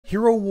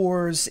Hero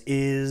Wars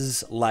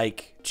is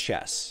like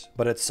chess,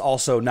 but it's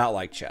also not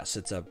like chess.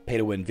 It's a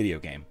pay-to-win video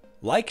game.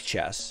 Like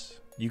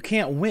chess, you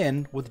can't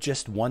win with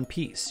just one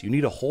piece. You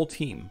need a whole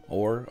team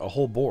or a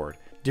whole board.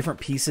 Different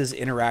pieces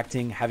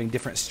interacting, having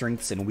different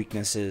strengths and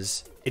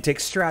weaknesses. It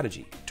takes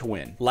strategy to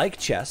win. Like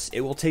chess,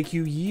 it will take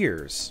you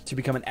years to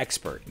become an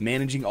expert,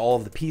 managing all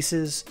of the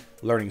pieces,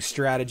 learning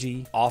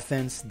strategy,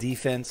 offense,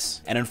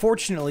 defense. And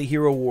unfortunately,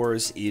 Hero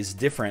Wars is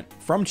different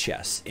from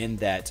chess in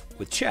that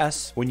with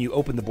chess, when you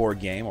open the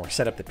board game or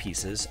set up the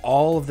pieces,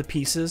 all of the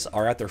pieces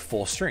are at their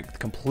full strength,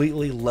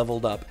 completely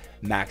leveled up,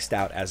 maxed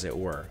out as it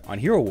were. On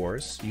Hero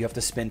Wars, you have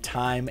to spend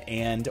time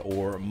and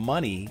or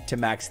money to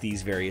max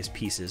these various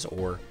pieces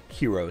or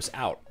heroes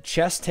out.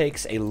 Chess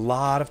takes a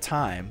lot of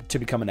time to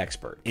become an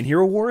expert. In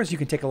Hero Wars, you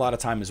can take a lot of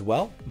time as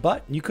well,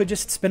 but you could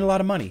just spend a lot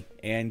of money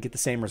and get the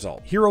same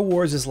result. Hero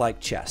Wars is like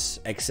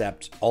chess,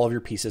 except all of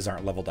your pieces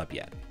aren't leveled up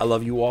yet. I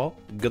love you all.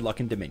 Good luck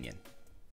in Dominion.